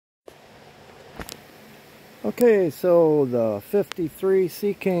Okay, so the 53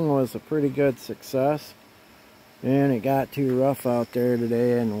 Sea King was a pretty good success, and it got too rough out there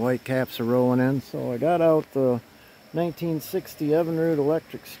today and the white caps are rolling in, so I got out the 1960 Evinrude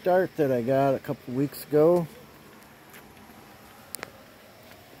electric start that I got a couple weeks ago.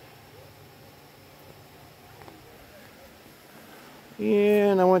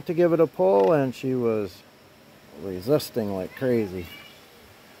 And I went to give it a pull and she was resisting like crazy.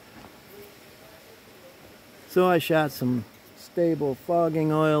 So I shot some Sta-Bil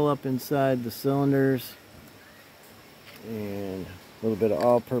fogging oil up inside the cylinders and a little bit of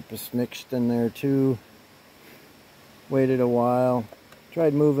all-purpose mixed in there too. Waited a while,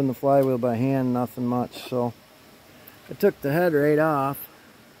 tried moving the flywheel by hand, nothing much, so I took the head right off,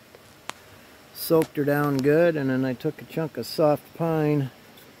 soaked her down good, and then I took a chunk of soft pine.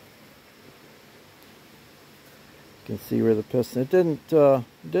 You can see where the piston, it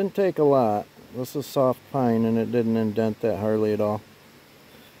didn't take a lot. This is soft pine and it didn't indent that hardly at all.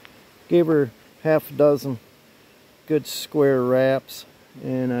 Gave her half a dozen good square wraps,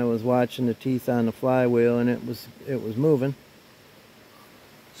 and I was watching the teeth on the flywheel and it was moving.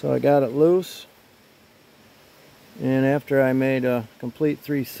 So I got it loose, and after I made a complete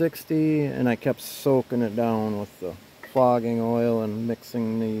 360 and I kept soaking it down with the fogging oil and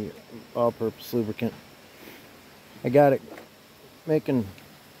mixing the all-purpose lubricant, I got it making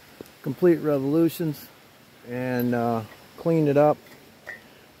complete revolutions and cleaned it up,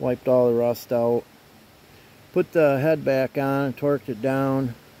 wiped all the rust out, put the head back on, torqued it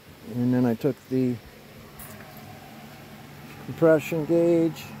down, and then I took the compression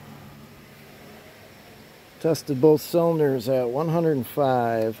gauge, tested both cylinders at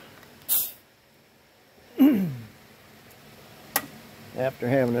 105 after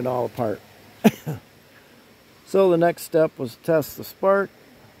having it all apart. So the next step was to test the spark.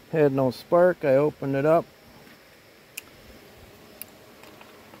 Had no spark. I opened it up.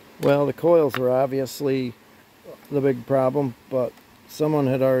 Well, the coils were obviously the big problem, but someone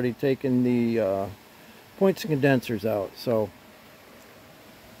had already taken the points and condensers out, so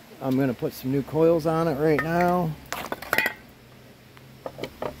I'm going to put some new coils on it right now.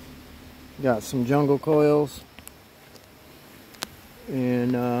 Got some jungle coils,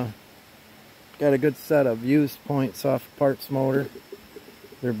 and got a good set of used points off parts motor.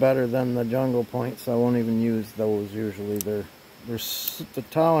 They're better than the jungle points, so I won't even use those usually. The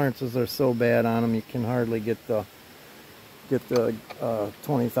tolerances are so bad on them, you can hardly get the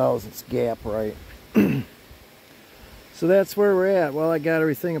 20 thousandths gap right. So that's where we're at. Well, I got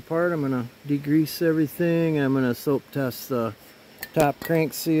everything apart. I'm going to degrease everything. I'm going to soap test the top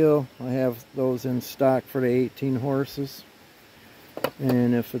crank seal. I have those in stock for the 18 horses.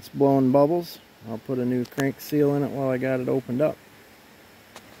 And if it's blowing bubbles, I'll put a new crank seal in it while I got it opened up.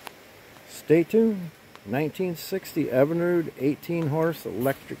 Stay tuned. 1960 Evinrude 18 horse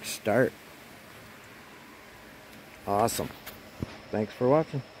electric start. Awesome. Thanks for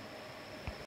watching.